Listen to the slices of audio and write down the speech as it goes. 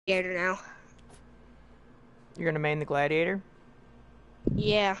Gladiator now. You're gonna main the Gladiator?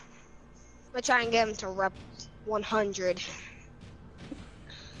 Yeah. I'm gonna try and get him to rep 100.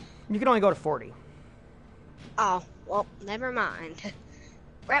 You can only go to 40. Oh, well, never mind.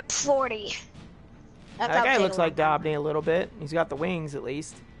 Rep 40. That guy looks like Dobney a little bit. He's got the wings, at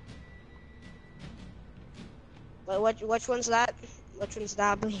least. Wait, which one's that? Which one's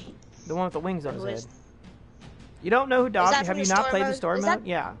Dobney? The one with the wings on his head. You don't know who Dobney? Have you not played the story mode?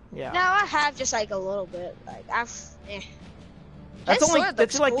 Yeah, yeah. No, I have just like a little bit. Like That's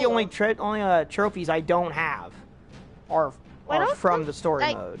like the only trophies I don't have are from the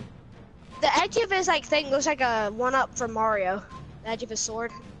story mode. The edge of his thing looks like a one-up from Mario. The edge of his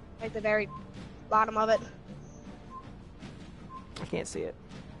sword, like the very bottom of it. I can't see it.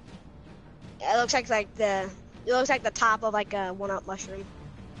 Yeah, it looks like the top of like a one-up mushroom.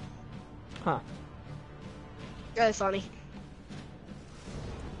 Huh. Really funny.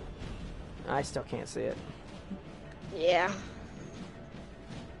 I still can't see it. Yeah.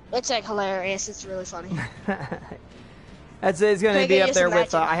 It's like hilarious. It's really funny. It's gonna be up there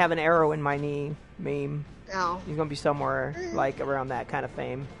with I have an arrow in my knee meme. No. He's gonna be somewhere like around that kind of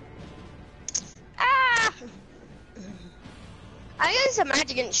fame. Ah! I just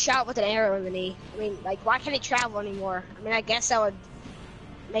imagine getting shot with an arrow in the knee. I mean, like, why can't he travel anymore? I mean, I guess that would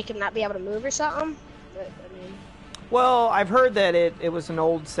make him not be able to move or something. But, I mean... Well, I've heard that it was an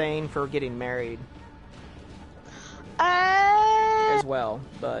old saying for getting married. As well,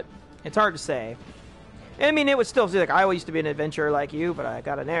 but it's hard to say. I mean, it was still like I used to be an adventurer like you, but I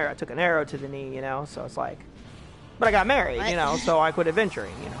got an arrow. I took an arrow to the knee, you know. So it's like, but I got married, you know, so I quit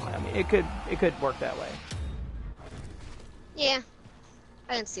adventuring, you know. I mean, it could work that way. Yeah,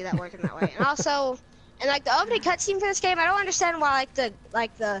 I didn't see that working that way. And also, and like the opening cutscene for this game, I don't understand why the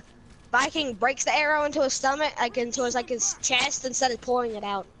Viking breaks the arrow into his stomach, into his chest instead of pulling it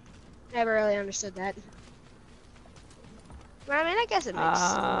out. Never really understood that. But I mean, I guess it makes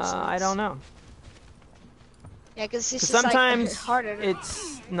sense. I don't know. Yeah, because sometimes harder.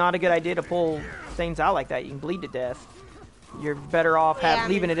 It's not a good idea to pull things out like that. You can bleed to death. You're better off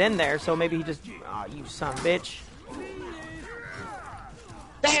leaving it in there. So maybe he just, you son of a bitch.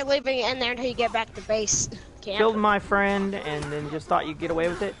 Better leaving it in there until you get back to base camp. Killed my friend and then just thought you'd get away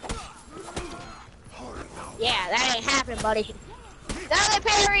with it. Yeah, that ain't happening, buddy. Now they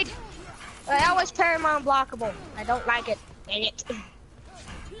parried. I always parry my unblockable. I don't like it. Dang it.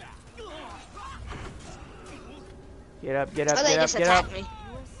 Get up, get up, get up, get up. Me.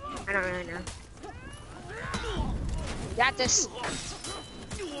 I don't really know. You got this.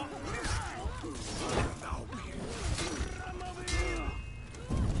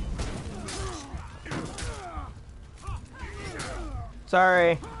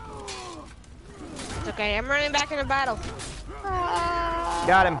 Sorry. It's okay, I'm running back into battle.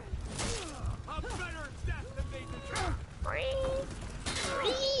 Got him.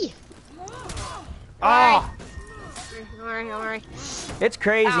 Oh! Don't worry. It's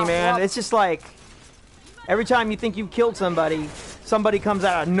crazy, man. It's just like every time you think you've killed somebody, somebody comes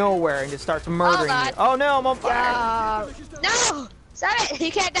out of nowhere and just starts murdering you. Oh no, I'm on fire! No! Stop it!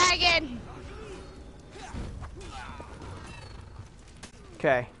 You can't die again!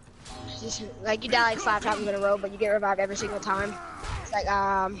 Okay. Like, you die like 5 times in a row, but you get revived every single time. It's like,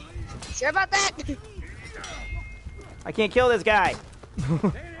 sure about that? I can't kill this guy.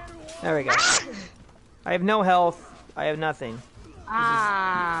 There we go. I have no health. I have nothing.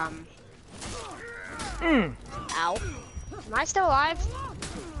 Ow. Am I still alive?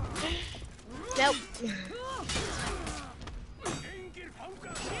 Nope.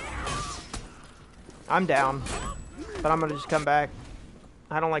 I'm down, but I'm gonna just come back.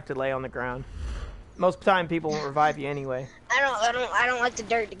 I don't like to lay on the ground. Most of the time, people won't revive you anyway. I don't like the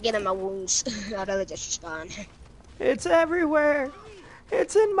dirt to get in my wounds. I'd rather just respawn. It's everywhere.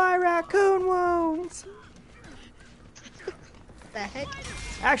 It's in my raccoon wounds. The heck?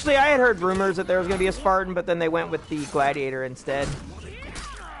 Actually, I had heard rumors that there was going to be a Spartan, but then they went with the Gladiator instead.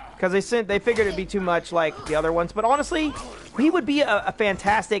 Because they figured it'd be too much like the other ones. But honestly, he would be a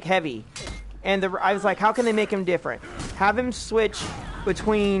fantastic heavy. And I was like, how can they make him different? Have him switch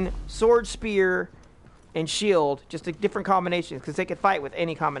between sword, spear, and shield. Just a different combinations. Because they could fight with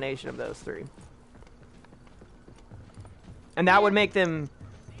any combination of those three. And that would make them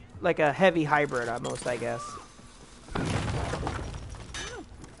like a heavy hybrid almost, I guess.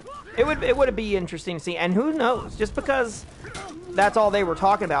 It would be interesting to see, and who knows? Just because that's all they were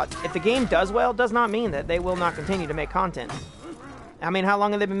talking about, if the game does well, does not mean that they will not continue to make content. I mean, how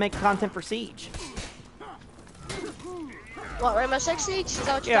long have they been making content for Siege? What, Rainbow Six Siege? Is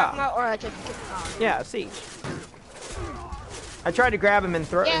that what you're talking about? Or yeah, Siege. I tried to grab him and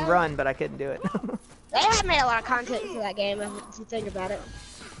throw and run, but I couldn't do it. They have made a lot of content for that game, if you think about it.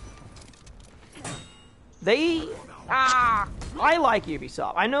 I like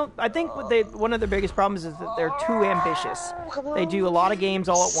Ubisoft. I think one of their biggest problems is that they're too ambitious. They do a lot of games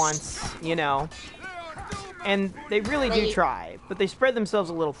all at once, you know. And they really do try, but they spread themselves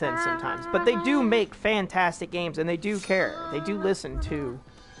a little thin sometimes. But they do make fantastic games, and they do care. They do listen to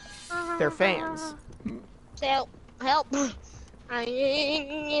their fans. Help.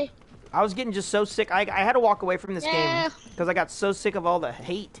 I was getting just so sick. I had to walk away from this game because I got so sick of all the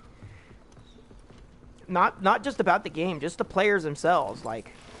hate. Not just about the game, just the players themselves.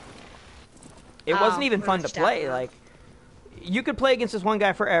 Like, it wasn't even fun to play. Like, you could play against this one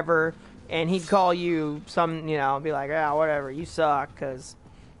guy forever, and he'd call you be like, whatever, you suck because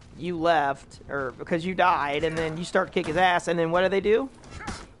you left or because you died, and then you start to kick his ass, and then what do?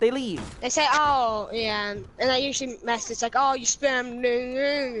 They leave. They say, oh, yeah, and I usually message like, oh, you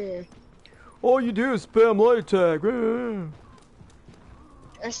spam. All you do is spam light tag.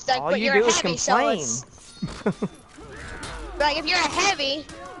 It's like, all but you you're do is heavy, complain. So like, if you're a heavy,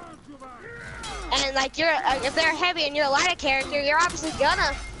 and like if they're heavy and you're a lighter character, you're obviously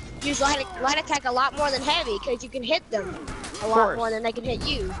gonna use light attack a lot more than heavy because you can hit them a lot more than they can hit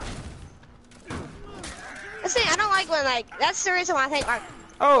you. That's the thing, I don't like when that's the reason why I think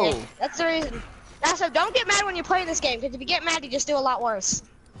that's the reason. So don't get mad when you're playing this game, because if you get mad, you just do a lot worse.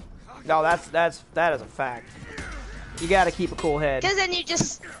 No, that is a fact. You gotta keep a cool head. Because then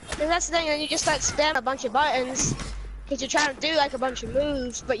that's the thing, then you just start spamming a bunch of buttons, because you're trying to do like a bunch of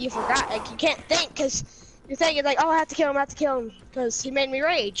moves, but you forgot, like you can't think, because you're thinking like, oh, I have to kill him, because he made me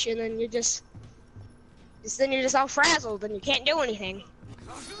rage, and then you're just all frazzled, and you can't do anything.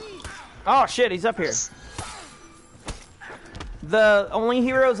 Oh shit, he's up here. The only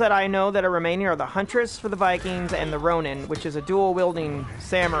heroes that I know that are remaining are the Huntress for the Vikings and the Ronin, which is a dual-wielding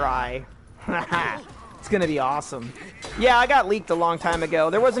samurai. It's gonna be awesome. Yeah, I got leaked a long time ago.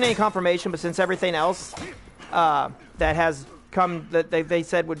 There wasn't any confirmation, but since everything else that has come that they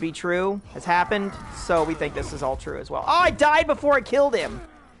said would be true has happened, so we think this is all true as well. Oh, I died before I killed him!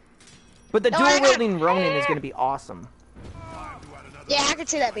 But the dual-wielding Ronin is gonna be awesome. Yeah, I could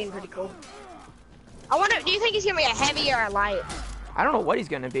see that being pretty cool. I wonder, do you think he's gonna be a heavy or a light? I don't know what he's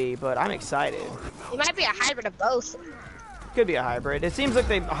gonna be, but I'm excited. He might be a hybrid of both. Could be a hybrid. It seems like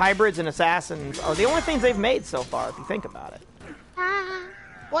hybrids and assassins are the only things they've made so far, if you think about it.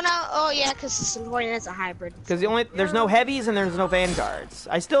 Well, no, oh yeah, because the Spartan is a hybrid. Because there's no heavies and there's no vanguards.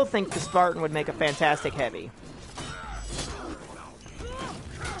 I still think the Spartan would make a fantastic heavy.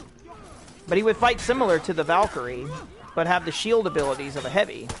 But he would fight similar to the Valkyrie, but have the shield abilities of a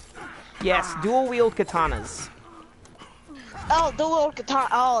heavy. Yes, dual-wield katanas. Oh, dual-wield katana.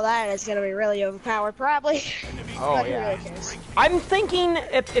 Oh, that is going to be really overpowered, probably. Oh, yeah. Really I'm thinking,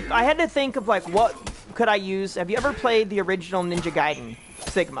 if I had to think of, like, what could I use... Have you ever played the original Ninja Gaiden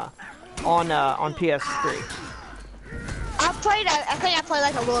Sigma on PS3? I think I played,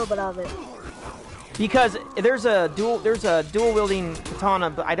 like, a little bit of it. Because there's a dual-wielding katana,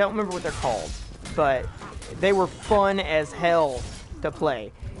 but I don't remember what they're called. But they were fun as hell to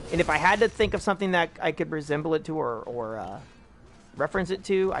play. And if I had to think of something that I could resemble it to or reference it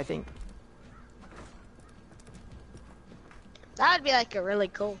to, I think... That would be like a really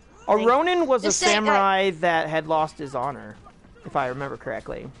cool A Ronin was a samurai that had lost his honor, if I remember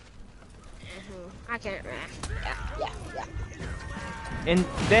correctly. I can't... Yeah. And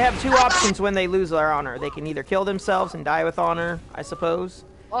they have two options when they lose their honor. They can either kill themselves and die with honor, I suppose,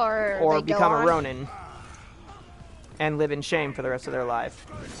 or become a Ronin and live in shame for the rest of their life.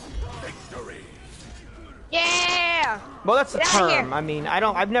 Yeah. Well, that's the term. I mean,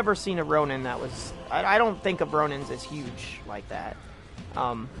 I've never seen a Ronin that was. I don't think of Ronins as huge like that.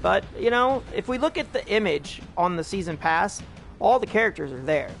 But you know, if we look at the image on the season pass, all the characters are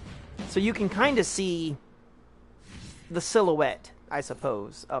there, so you can kind of see the silhouette, I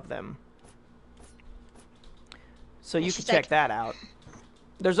suppose, of them. So you can check that out.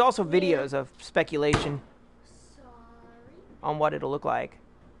 There's also videos of speculation on what it'll look like.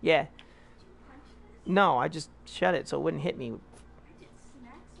 Yeah. No, I just shut it so it wouldn't hit me.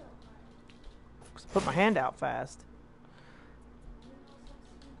 Put my hand out fast.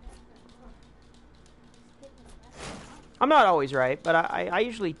 I'm not always right, but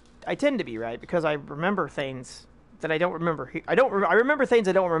I tend to be right because I remember things that I don't remember. I remember things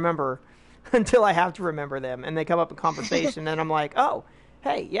I don't remember until I have to remember them, and they come up in conversation, and I'm like, oh,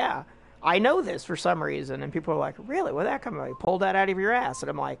 hey, yeah, I know this for some reason, and people are like, really? Where'd that come from? You pulled that out of your ass, and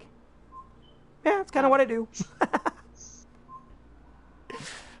I'm like, yeah, that's kind of what I do.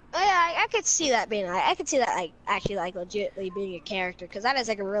 yeah, I could see that being. I could see that like actually like legitimately being a character because that is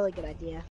like a really good idea.